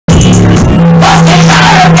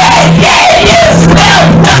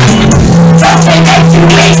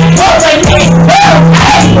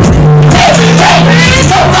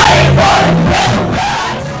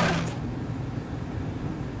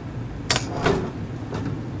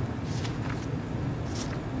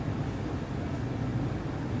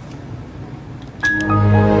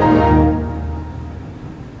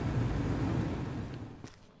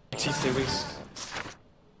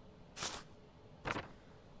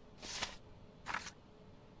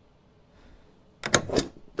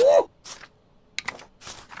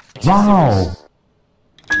Wow!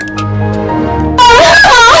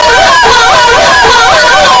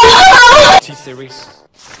 T-Series.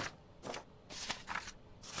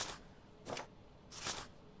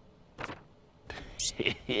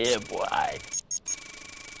 Yeah, boy.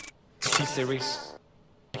 T-Series.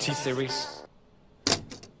 T-Series.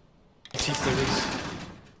 T-Series.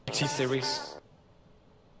 T-Series.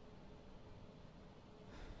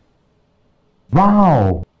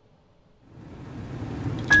 Wow!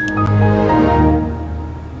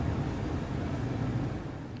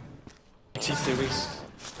 T-Series.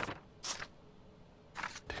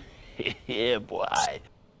 Yeah, boy.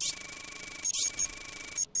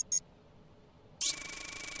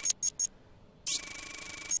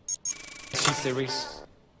 T-Series.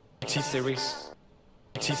 T-Series.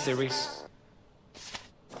 T-Series.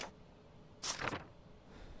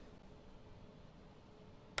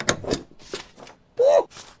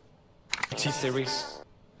 T-Series.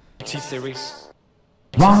 T-Series.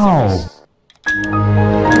 Wow!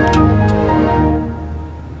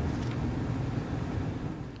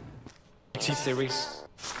 T-Series.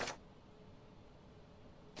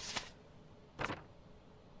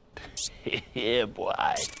 Yeah, boy.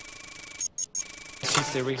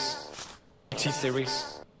 T-Series.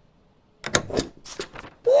 T-Series.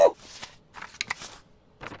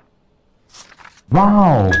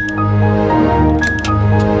 Wow!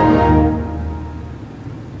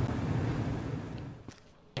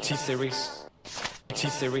 T-Series.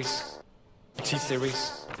 T-Series.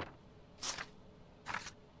 T-Series.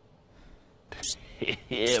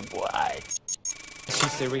 Yeah, boy.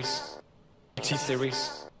 T-Series.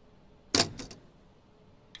 T-Series.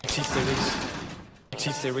 T-Series.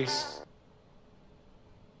 T-Series.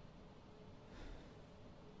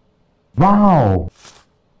 Wow!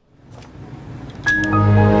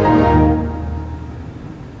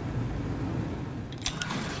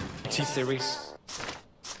 T-Series.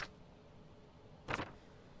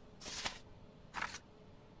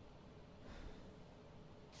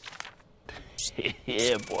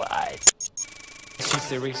 Yeah, boy.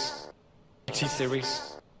 T-Series.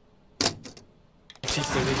 T-Series.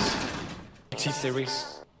 T-Series.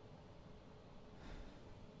 T-Series.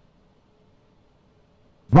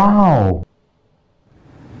 Wow!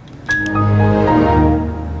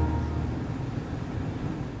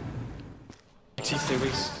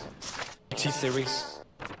 T-Series. T-Series.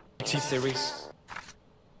 T-Series.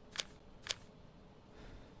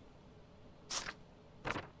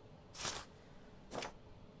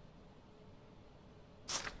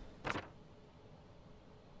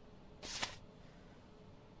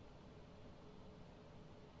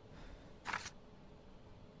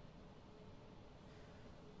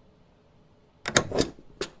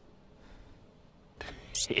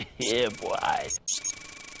 Yeah, boy.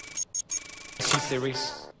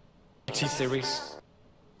 T-Series. T-Series.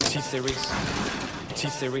 T-Series.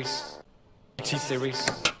 T-Series. T-Series.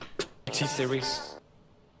 T-Series.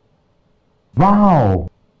 Wow!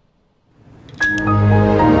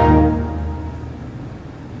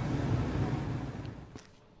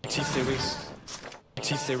 T-Series.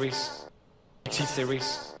 T-Series.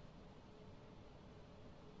 T-Series.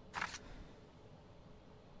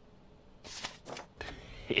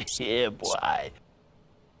 Yeah, boy.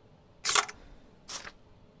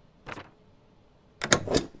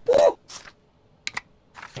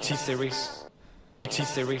 T-Series.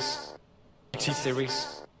 T-Series.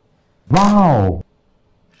 T-Series. Wow!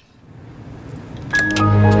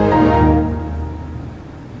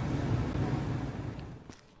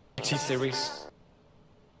 T-Series.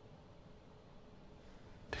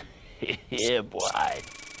 Yeah, boy.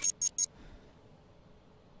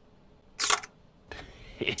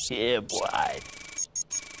 Yeah, boy.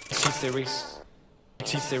 T-Series.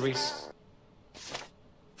 T-Series.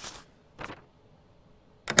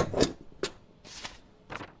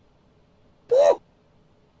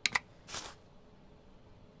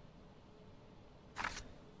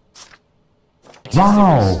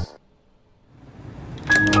 Wow!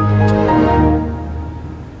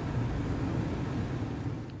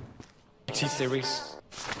 T-Series.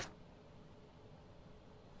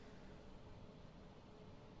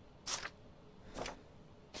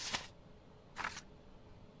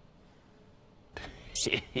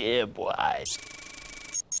 Yeah, boy.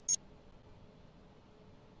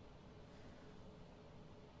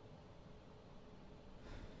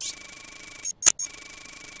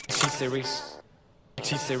 T-Series.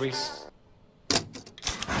 T-Series.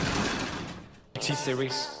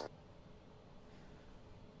 T-Series.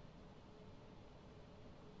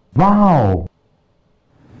 Wow!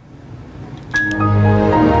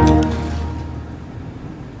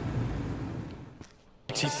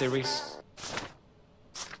 T-Series. T-Series.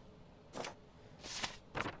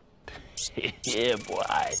 Yeah, boy.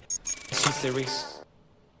 T-Series.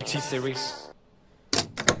 T-Series.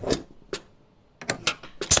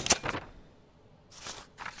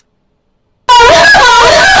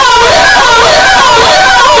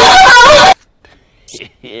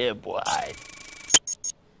 Yeah, boy.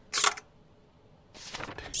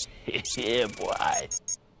 Yeah, boy.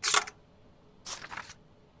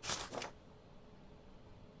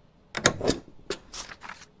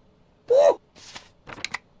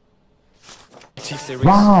 T-Series.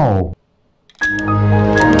 Wow.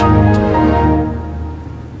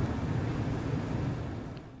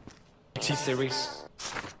 T-Series.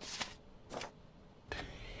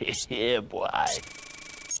 Yeah, boy.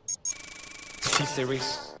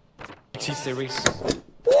 T-Series. T-Series.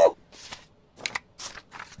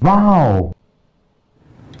 Wow.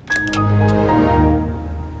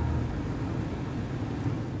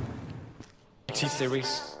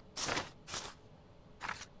 T-Series.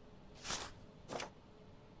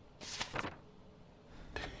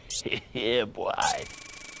 Yeah, boy.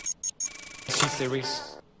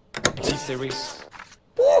 T-Series. T-Series.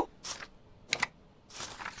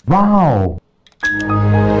 Wow.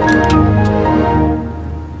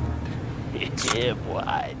 Yeah,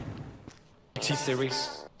 boy.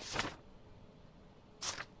 T-Series.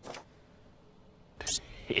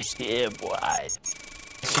 Yeah, boy.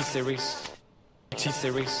 T-Series.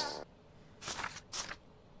 T-Series.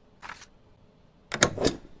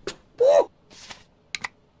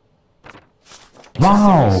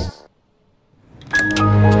 Wow.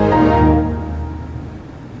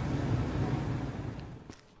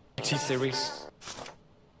 T-Series.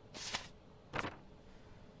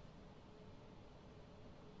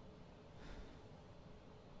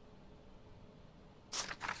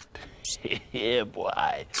 Yeah,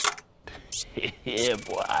 boy. Yeah,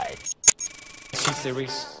 boy.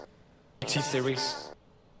 T-Series. T-Series.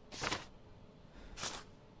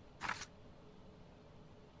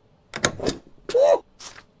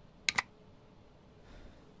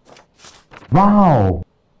 Wow.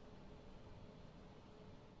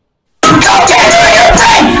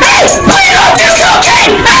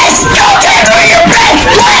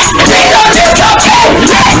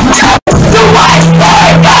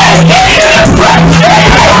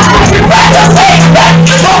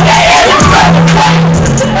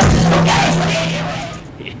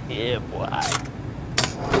 Yeah, boy.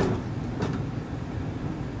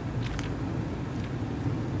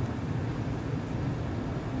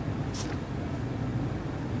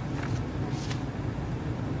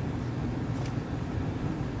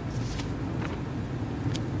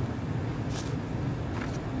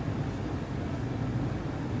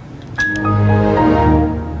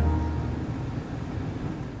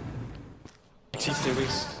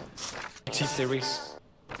 T-Series. T-Series.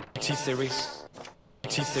 T-Series.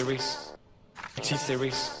 T-Series.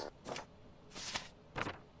 T-Series.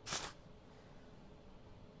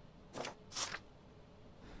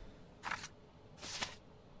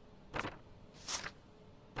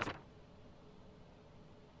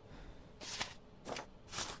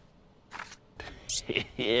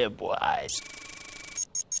 Yeah, boy.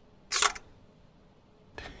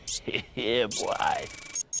 Yeah, boy.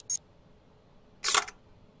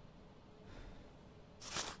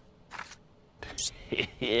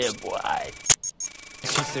 Yeah, boy.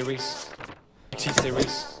 T-Series.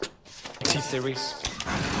 T-Series. T-Series.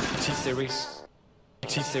 T-Series.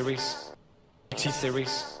 T-Series.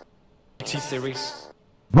 T-Series. T-Series.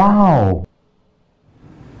 Wow.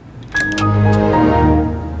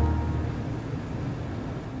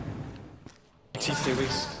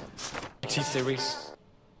 T-Series. T-Series.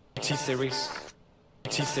 T-Series.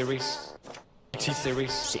 T-Series.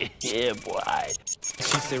 T-Series. Yeah, boy.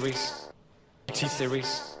 T-Series.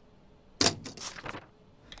 T-Series.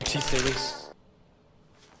 T-Series.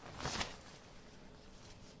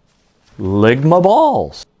 Ligma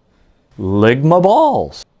balls. Ligma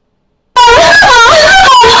balls.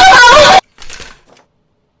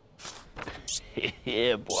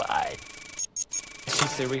 Yeah, boy.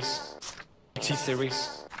 T-Series.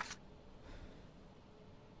 T-Series.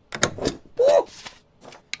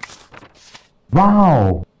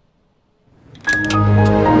 Wow.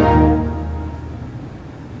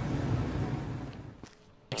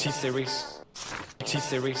 T-Series.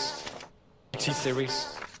 T-Series.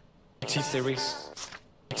 T-Series. T-Series.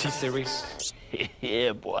 T-Series.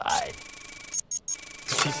 Yeah, boy.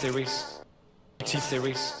 T-Series.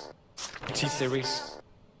 T-Series. T-Series.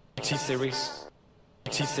 T-Series.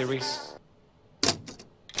 T-Series.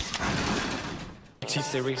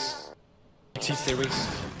 T-Series. T-Series.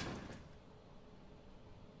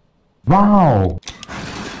 Wow!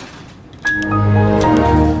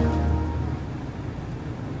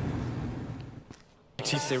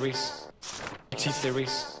 T-Series,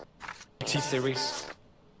 T-Series, T-Series,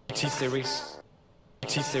 T-Series,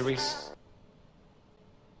 T-Series.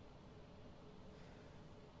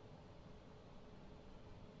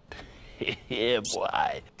 Yeah,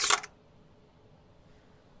 boy.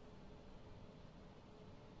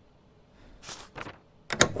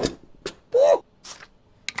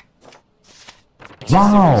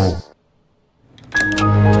 Wow!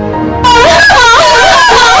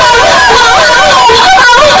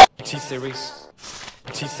 T-Series,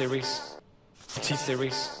 T-Series,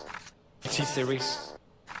 T-Series, T-Series,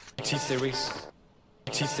 T-Series,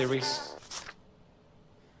 T-Series.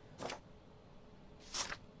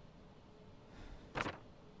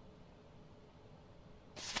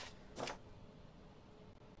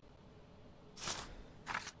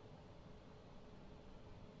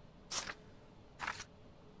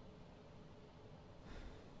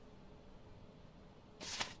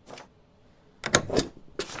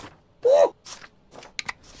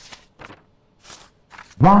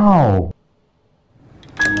 Wow!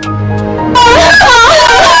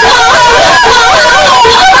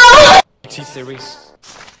 T-Series,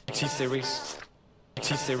 T-Series,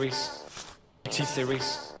 T-Series,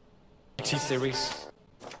 T-Series, T-Series.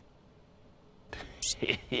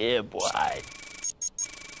 Yeah, boy.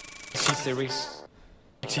 T-Series,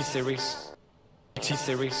 T-Series,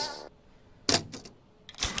 T-Series,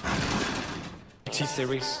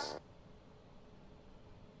 T-Series.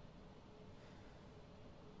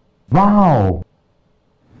 Wow!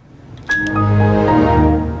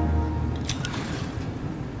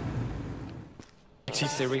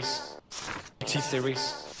 T-Series,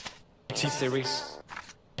 T-Series, T-Series,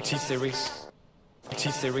 T-Series,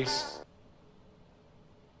 T-Series.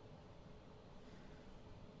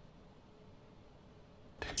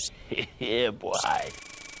 Yeah, boy.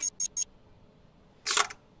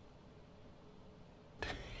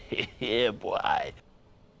 Yeah, boy.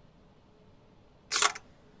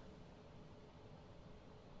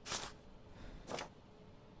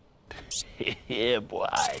 Yeah, boy.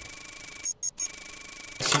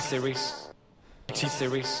 T-Series,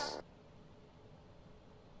 T-Series.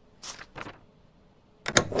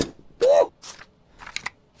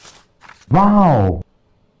 Wow!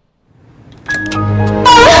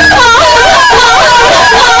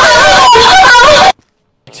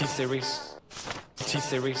 T-Series,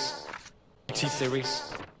 T-Series,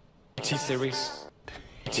 T-Series, T-Series,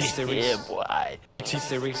 T-Series. Yeah, boy.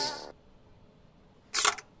 T-Series.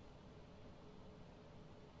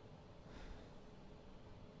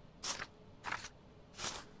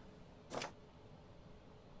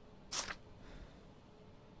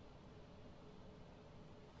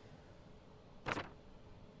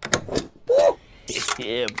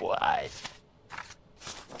 Yeah, boy.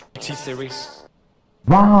 T-Series,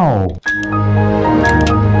 Wow!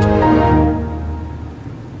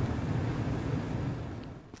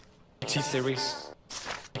 T-Series,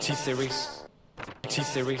 T-Series,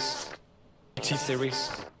 T-Series,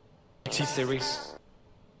 T-Series, T-Series.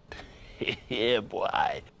 Yeah,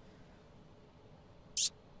 boy.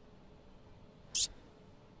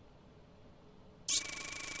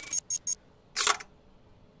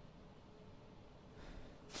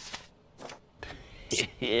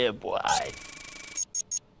 Yeah, boy.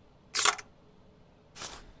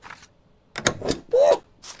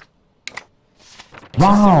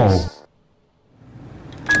 Wow!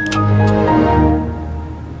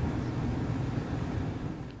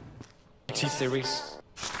 T-Series,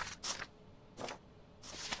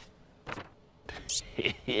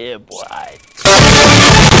 Yeah, boy.